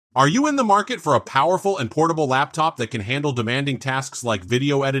Are you in the market for a powerful and portable laptop that can handle demanding tasks like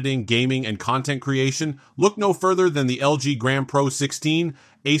video editing, gaming, and content creation? Look no further than the LG Gram Pro 16,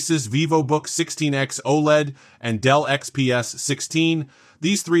 Asus Vivobook 16X OLED, and Dell XPS 16.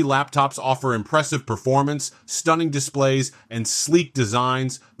 These three laptops offer impressive performance, stunning displays, and sleek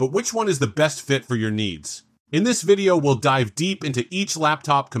designs, but which one is the best fit for your needs? In this video, we'll dive deep into each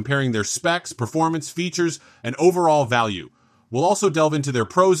laptop, comparing their specs, performance, features, and overall value. We'll also delve into their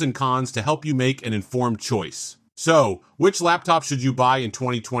pros and cons to help you make an informed choice. So, which laptop should you buy in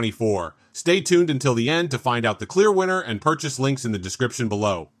 2024? Stay tuned until the end to find out the clear winner, and purchase links in the description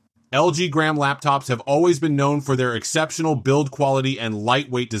below. LG Gram laptops have always been known for their exceptional build quality and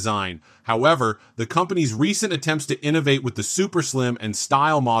lightweight design. However, the company's recent attempts to innovate with the Super Slim and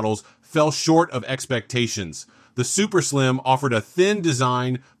Style models fell short of expectations. The Super Slim offered a thin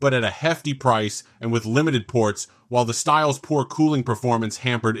design, but at a hefty price and with limited ports, while the Style's poor cooling performance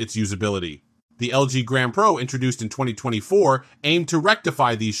hampered its usability. The LG Gram Pro, introduced in 2024, aimed to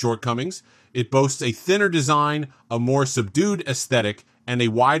rectify these shortcomings. It boasts a thinner design, a more subdued aesthetic, and a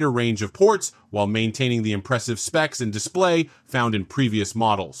wider range of ports, while maintaining the impressive specs and display found in previous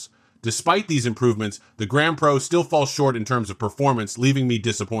models. Despite these improvements, the Gram Pro still falls short in terms of performance, leaving me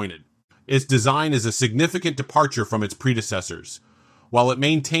disappointed. Its design is a significant departure from its predecessors. While it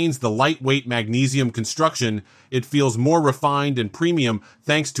maintains the lightweight magnesium construction, it feels more refined and premium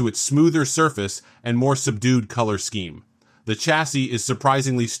thanks to its smoother surface and more subdued color scheme. The chassis is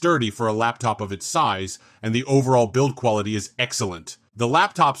surprisingly sturdy for a laptop of its size, and the overall build quality is excellent. The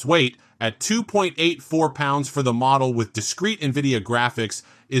laptop's weight, at 2.84 pounds for the model with discrete NVIDIA graphics,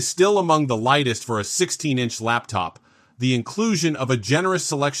 is still among the lightest for a 16-inch laptop. The inclusion of a generous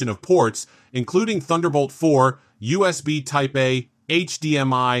selection of ports, including Thunderbolt 4, USB Type-A,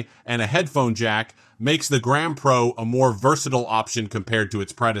 HDMI, and a headphone jack, makes the Gram Pro a more versatile option compared to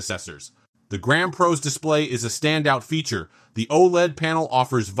its predecessors. The Gram Pro's display is a standout feature. The OLED panel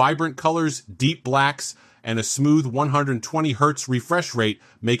offers vibrant colors, deep blacks, and a smooth 120 Hz refresh rate,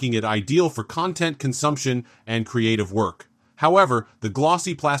 making it ideal for content consumption and creative work. However, the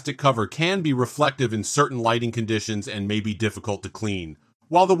glossy plastic cover can be reflective in certain lighting conditions and may be difficult to clean.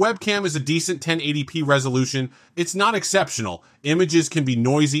 While the webcam is a decent 1080p resolution, it's not exceptional. Images can be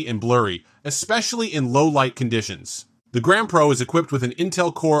noisy and blurry, especially in low light conditions. The Gram Pro is equipped with an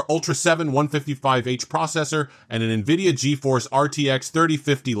Intel Core Ultra 7 155H processor and an NVIDIA GeForce RTX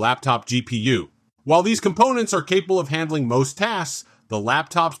 3050 laptop GPU. While these components are capable of handling most tasks, the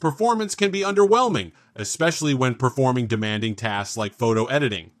laptop's performance can be underwhelming, especially when performing demanding tasks like photo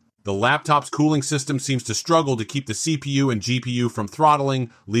editing. The laptop's cooling system seems to struggle to keep the CPU and GPU from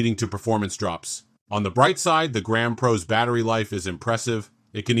throttling, leading to performance drops. On the bright side, the Gram Pro's battery life is impressive.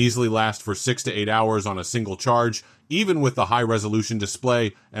 It can easily last for 6 to 8 hours on a single charge, even with the high-resolution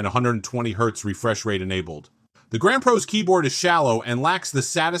display and 120 Hz refresh rate enabled. The Gram Pro's keyboard is shallow and lacks the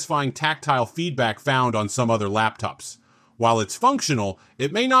satisfying tactile feedback found on some other laptops. While it's functional,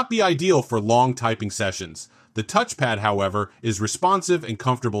 it may not be ideal for long typing sessions. The touchpad, however, is responsive and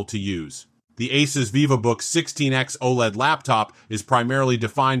comfortable to use. The Asus Vivobook 16X OLED laptop is primarily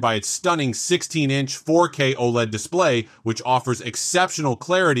defined by its stunning 16-inch 4K OLED display, which offers exceptional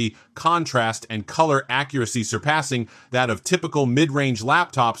clarity, contrast, and color accuracy, surpassing that of typical mid-range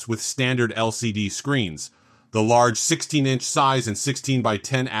laptops with standard LCD screens. The large 16-inch size and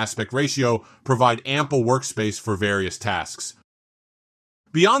 16:10 aspect ratio provide ample workspace for various tasks.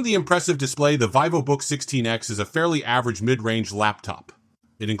 Beyond the impressive display, the Vivobook 16X is a fairly average mid-range laptop.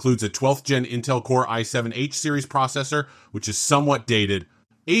 It includes a 12th gen Intel Core i7H series processor, which is somewhat dated.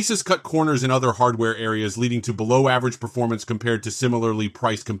 Asus cut corners in other hardware areas, leading to below-average performance compared to similarly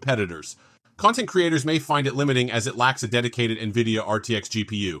priced competitors. Content creators may find it limiting as it lacks a dedicated NVIDIA RTX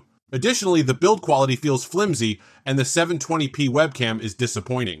GPU. Additionally, the build quality feels flimsy, and the 720p webcam is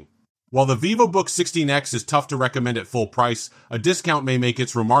disappointing. While the Vivobook 16X is tough to recommend at full price, a discount may make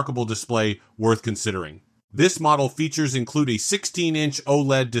its remarkable display worth considering. This model features include a 16-inch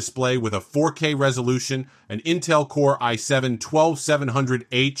OLED display with a 4K resolution, an Intel Core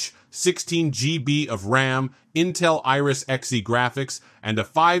i7-12700H, 16 GB of RAM, Intel Iris Xe graphics, and a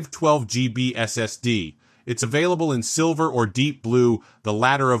 512 GB SSD. It's available in silver or deep blue, the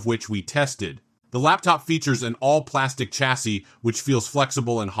latter of which we tested. The laptop features an all-plastic chassis, which feels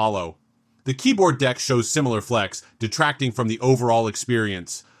flexible and hollow. The keyboard deck shows similar flex, detracting from the overall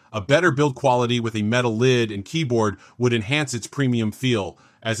experience. A better build quality with a metal lid and keyboard would enhance its premium feel.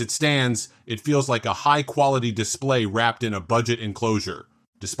 As it stands, it feels like a high-quality display wrapped in a budget enclosure.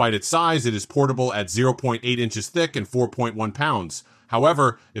 Despite its size, it is portable at 0.8 inches thick and 4.1 pounds.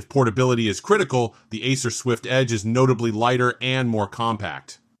 However, if portability is critical, the Acer Swift Edge is notably lighter and more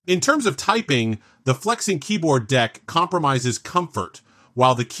compact. In terms of typing, the flexing keyboard deck compromises comfort.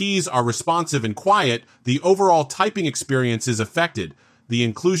 While the keys are responsive and quiet, the overall typing experience is affected. The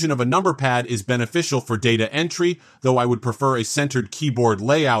inclusion of a number pad is beneficial for data entry, though I would prefer a centered keyboard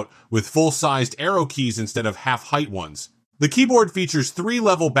layout with full-sized arrow keys instead of half-height ones. The keyboard features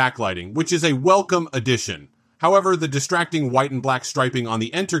 3-level backlighting, which is a welcome addition. However, the distracting white and black striping on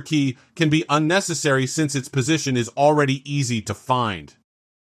the Enter key can be unnecessary since its position is already easy to find.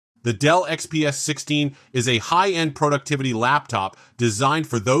 The Dell XPS 16 is a high-end productivity laptop designed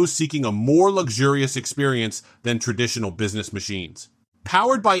for those seeking a more luxurious experience than traditional business machines.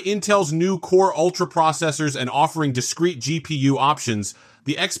 Powered by Intel's new Core Ultra processors and offering discrete GPU options,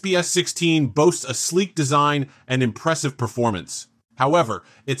 the XPS 16 boasts a sleek design and impressive performance. However,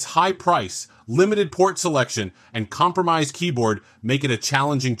 its high price, limited port selection, and compromised keyboard make it a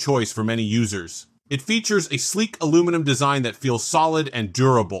challenging choice for many users. It features a sleek aluminum design that feels solid and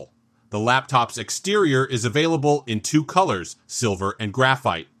durable. The laptop's exterior is available in 2 colors, silver and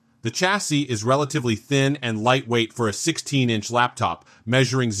graphite. The chassis is relatively thin and lightweight for a 16-inch laptop,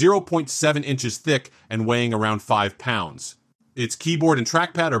 measuring 0.7 inches thick and weighing around 5 pounds. Its keyboard and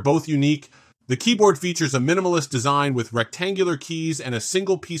trackpad are both unique. The keyboard features a minimalist design with rectangular keys and a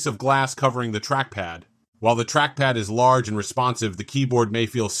single piece of glass covering the trackpad. While the trackpad is large and responsive, the keyboard may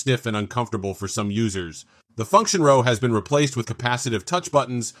feel stiff and uncomfortable for some users. The function row has been replaced with capacitive touch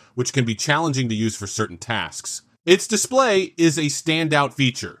buttons, which can be challenging to use for certain tasks. Its display is a standout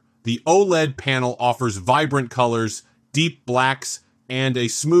feature. The OLED panel offers vibrant colors, deep blacks, and a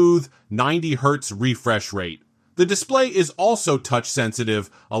smooth 90 Hz refresh rate. The display is also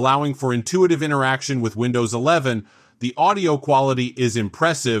touch-sensitive, allowing for intuitive interaction with Windows 11. The audio quality is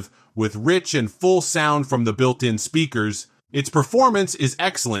impressive, with rich and full sound from the built-in speakers. Its performance is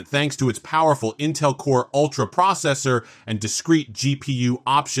excellent thanks to its powerful Intel Core Ultra processor and discrete GPU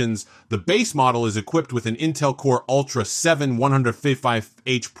options. The base model is equipped with an Intel Core Ultra 7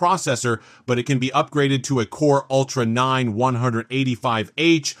 155H processor, but it can be upgraded to a Core Ultra 9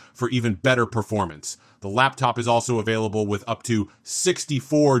 185H for even better performance. The laptop is also available with up to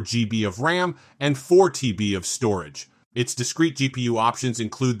 64 GB of RAM and 4 TB of storage. Its discrete GPU options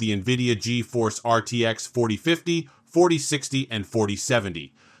include the NVIDIA GeForce RTX 4050, 4060, and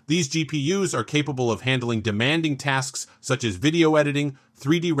 4070. These GPUs are capable of handling demanding tasks such as video editing,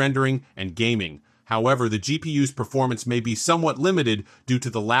 3D rendering, and gaming. However, the GPU's performance may be somewhat limited due to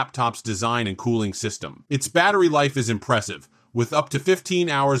the laptop's design and cooling system. Its battery life is impressive, with up to 15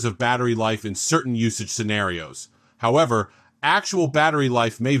 hours of battery life in certain usage scenarios. However, actual battery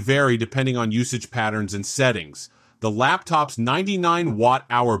life may vary depending on usage patterns and settings. The laptop's 99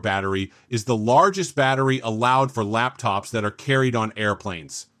 watt-hour battery is the largest battery allowed for laptops that are carried on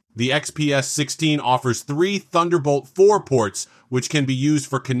airplanes. The XPS 16 offers 3 Thunderbolt 4 ports, which can be used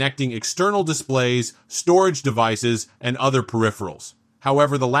for connecting external displays, storage devices, and other peripherals.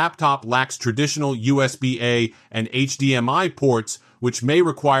 However, the laptop lacks traditional USB-A and HDMI ports, which may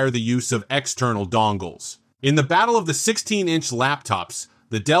require the use of external dongles. In the battle of the 16-inch laptops,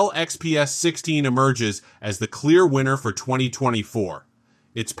 the Dell XPS 16 emerges as the clear winner for 2024.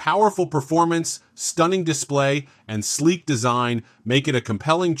 Its powerful performance, stunning display, and sleek design make it a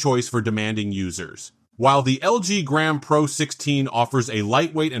compelling choice for demanding users. While the LG Gram Pro 16 offers a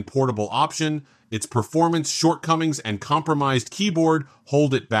lightweight and portable option, its performance shortcomings and compromised keyboard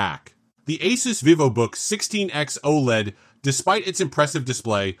hold it back. The Asus Vivobook 16X OLED, despite its impressive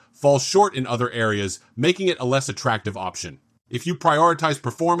display, falls short in other areas, making it a less attractive option. If you prioritize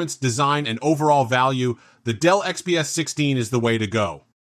performance, design, and overall value, the Dell XPS 16 is the way to go.